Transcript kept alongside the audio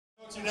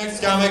Your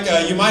next comic,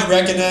 you might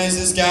recognize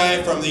this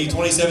guy from the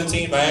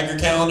 2017 Viagra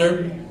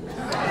calendar.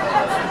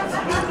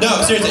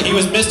 No, seriously, he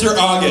was Mr.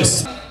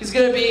 August. He's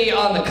going to be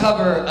on the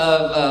cover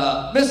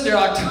of Mr.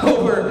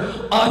 October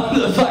on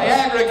the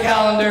Viagra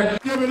calendar.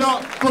 Give it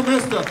up for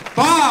Mr.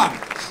 Bob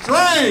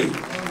Strange.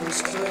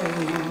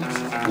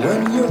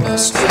 When you're a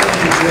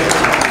stranger,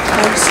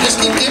 just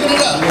keep giving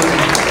it up.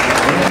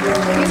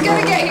 He's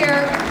gonna get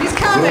here. He's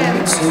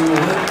coming.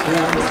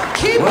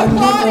 Keep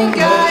applauding,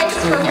 guys.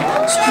 For God,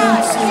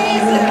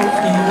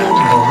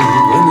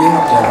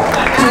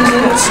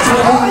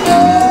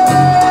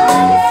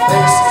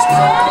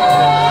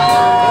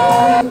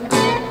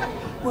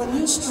 when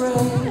you're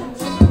strange.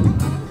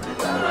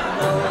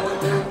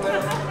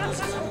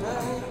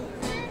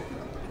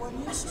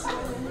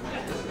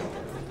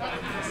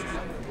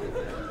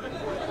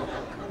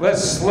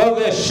 Let's slow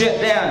this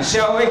shit down,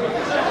 shall we?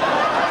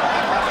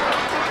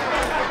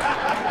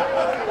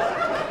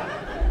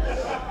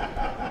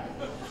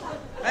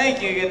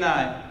 Thank you, good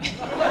night.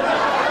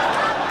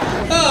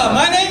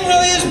 My name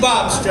really is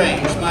Bob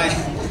Strange. My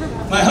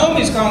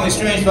homies call me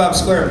Strange Bob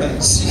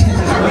Squareface.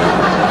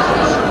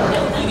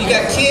 You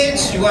got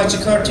kids, you watch a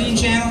cartoon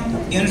channel,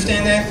 you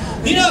understand that?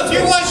 You know, if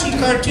you're watching a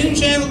cartoon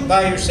channel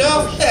by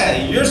yourself, yeah,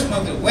 you're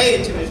smoking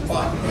way too much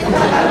pot.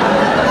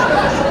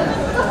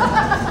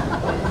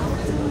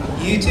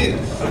 You too.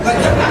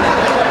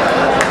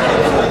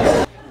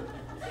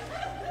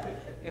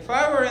 If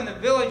I were in the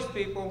Village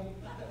People,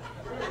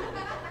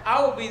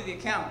 I would be the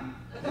accountant.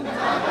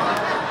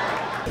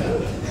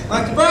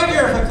 Like to brag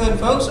here if I could,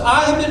 folks,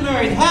 I have been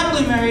married,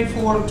 happily married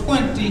for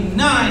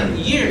 29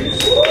 years.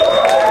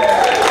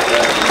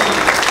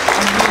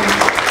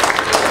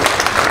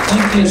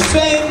 Like the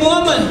same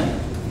woman.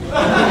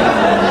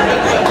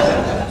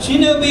 You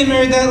know, being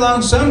married that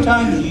long,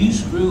 sometimes you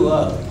screw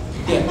up.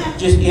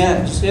 Just the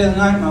other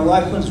night, my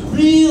wife put this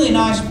really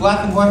nice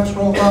black and white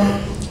stroll up,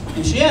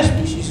 and she asked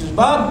me, she says,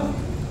 Bob,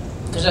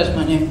 because that's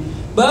my name,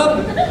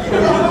 Bob,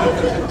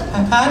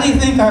 how do you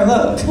think I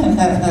look?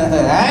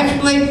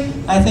 Actually,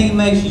 I think it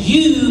makes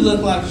you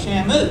look like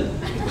Shamu.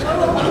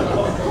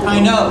 I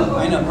know,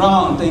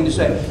 wrong thing to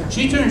say.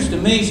 She turns to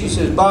me, she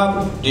says,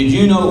 Bob, did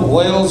you know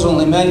whales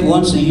only mate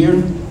once a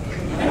year?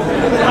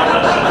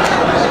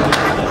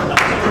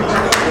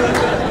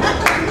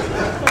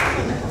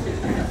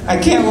 I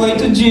can't wait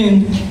till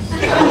June.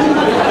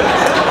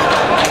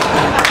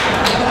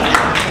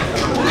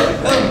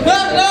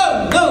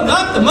 No,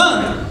 not the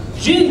month.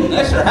 June,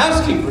 that's her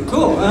housekeeper.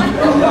 Cool, huh?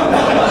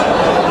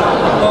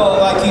 Oh,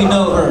 like you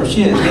know her.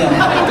 Shit, yeah.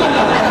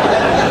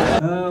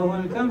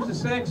 When it comes to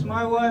sex,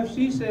 my wife,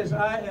 she says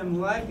I am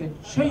like a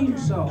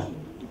chainsaw.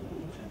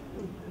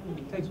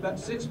 It takes about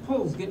 6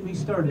 pulls to get me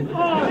started.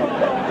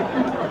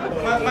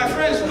 My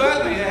friends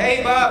bug me.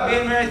 Hey, Bob,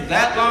 being married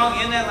that long,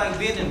 isn't that like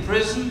being in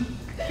prison?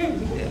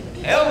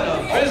 Hell no,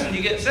 in prison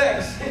you get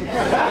sex. You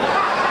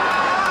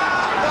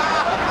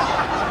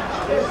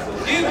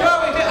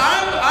probably do.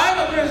 I'm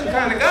a prison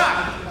kind of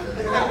guy.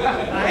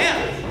 I am.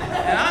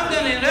 And I'm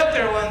going to end up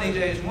there one of these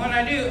days. And when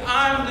I do,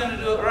 I'm going to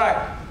do it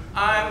right.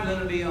 I'm going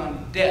to be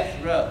on death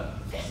row.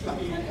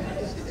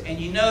 And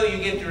you know you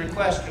get to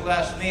request your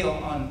last meal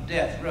on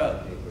death row.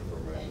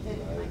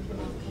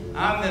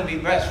 I'm going to be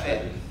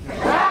breastfed.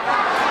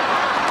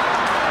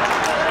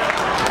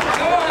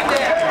 Go on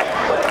there.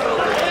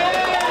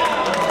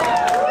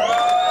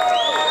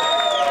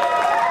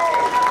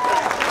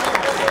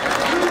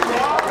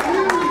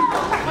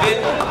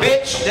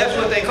 Bitch, that's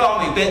what they call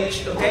me,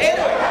 bitch. Okay,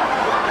 anyway.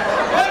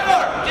 One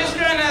more. Just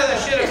ran out of the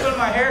shit I put in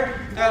my hair.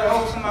 Got a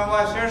hold of my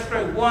wife's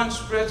hairspray. 1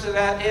 spritz of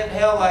that. It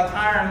held like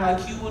iron,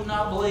 like you would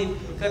not believe.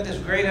 Got this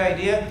great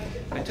idea.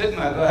 I took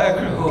my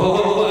Viagra.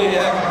 Oh,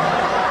 yeah.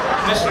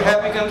 Mr.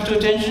 Happy comes to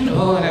attention.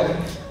 Oh, and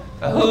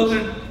I hosed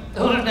her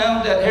down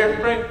with that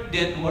hairspray.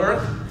 Didn't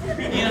work.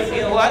 You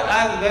know what? I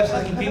have the best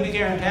looking pubic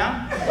hair in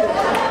town.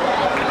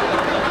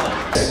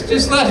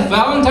 Just last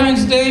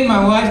Valentine's Day,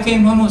 my wife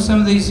came home with some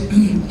of these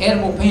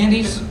edible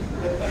panties.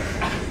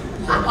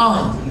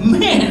 Oh,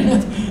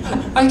 man,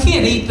 I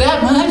can't eat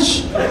that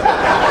much.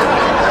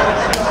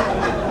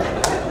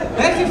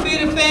 That could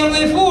feed a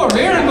family of 4.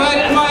 They're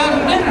invited to my house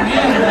for dinner,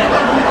 yeah.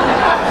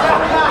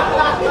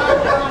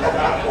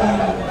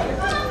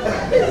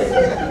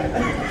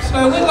 So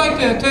I would like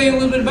to tell you a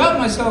little bit about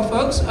myself,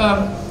 folks.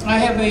 I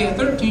have a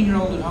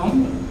 13-year-old at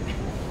home.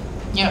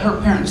 Yeah,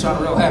 her parents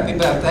aren't real happy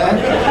about that.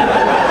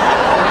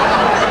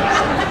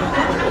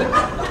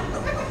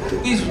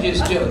 These are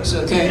just jokes,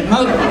 okay?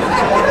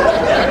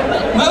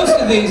 Most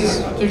of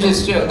these are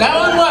just jokes. That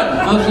one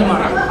wasn't. Most of them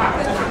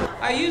are.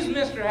 I use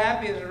Mr.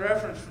 Happy as a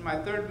reference for my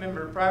 3rd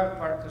member of Private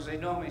Part because they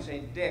know me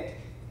say Dick.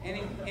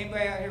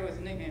 Anybody out here with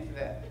a nickname for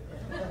that?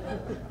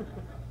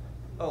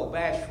 Oh,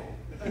 Bashful.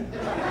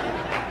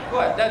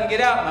 What, doesn't get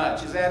out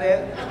much, is that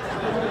it?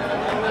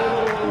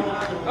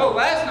 Oh,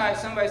 last night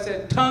somebody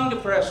said tongue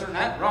depressor, and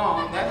that's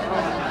wrong, that's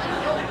wrong.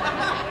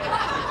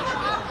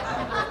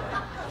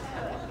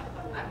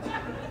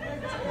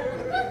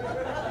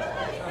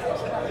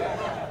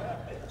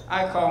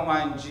 I call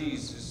mine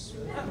Jesus.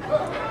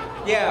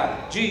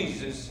 Yeah,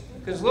 Jesus.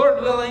 because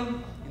Lord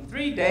willing, in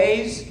 3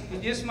 days, you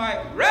just might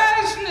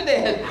rise from the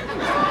dead.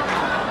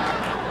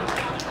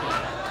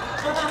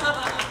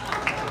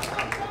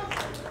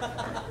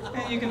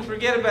 And you can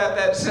forget about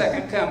that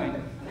second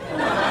coming.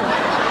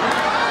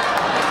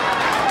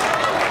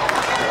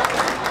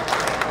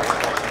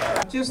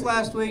 Just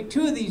last week,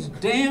 2 of these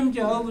damn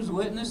Jehovah's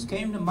Witnesses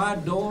came to my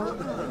door.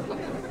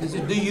 They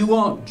said, "Do you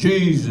want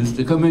Jesus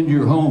to come into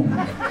your home?"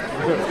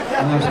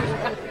 And I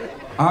said,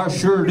 "I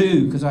sure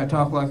do," because I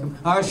talk like him.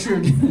 "I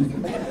sure do."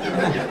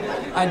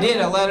 I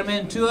did. I let them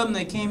in. 2 of them,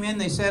 they came in,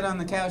 they sat on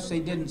the couch. They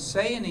didn't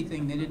say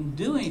anything. They didn't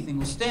do anything.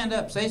 Well, stand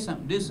up, say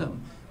something, do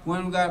something. One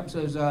of them got up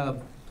and says,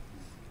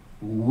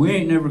 "We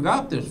ain't never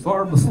got this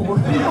far before."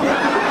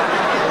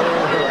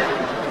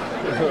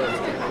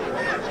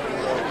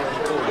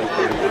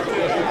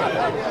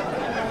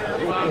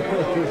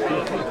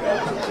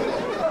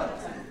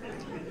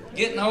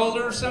 Getting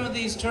older, some of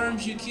these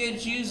terms you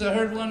kids use, I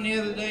heard one the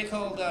other day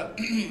called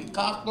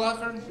cock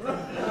blocker.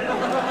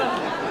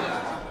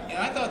 Yeah,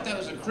 I thought that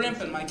was a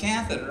crimp in my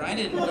catheter. I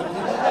didn't know.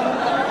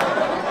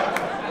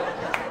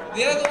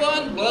 The other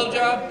one,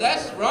 blowjob,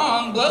 that's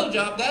wrong.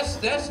 Blowjob,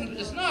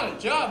 it's not a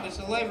job, it's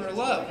a labor of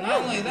love.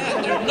 Not only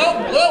that, there's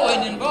no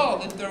blowing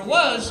involved. If there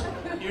was,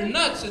 your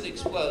nuts would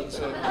explode.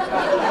 So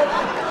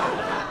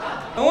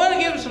I want to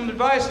give some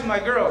advice to my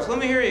girls. Let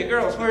me hear you,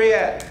 girls. Where are you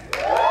at?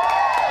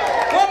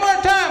 One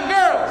more time,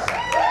 girls.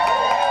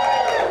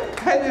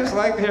 I just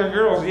like to hear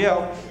girls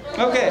yell.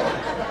 Okay,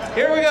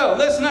 here we go.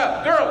 Listen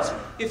up. Girls,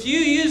 if you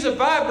use a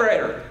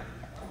vibrator,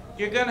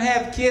 you're going to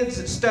have kids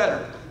that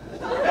stutter.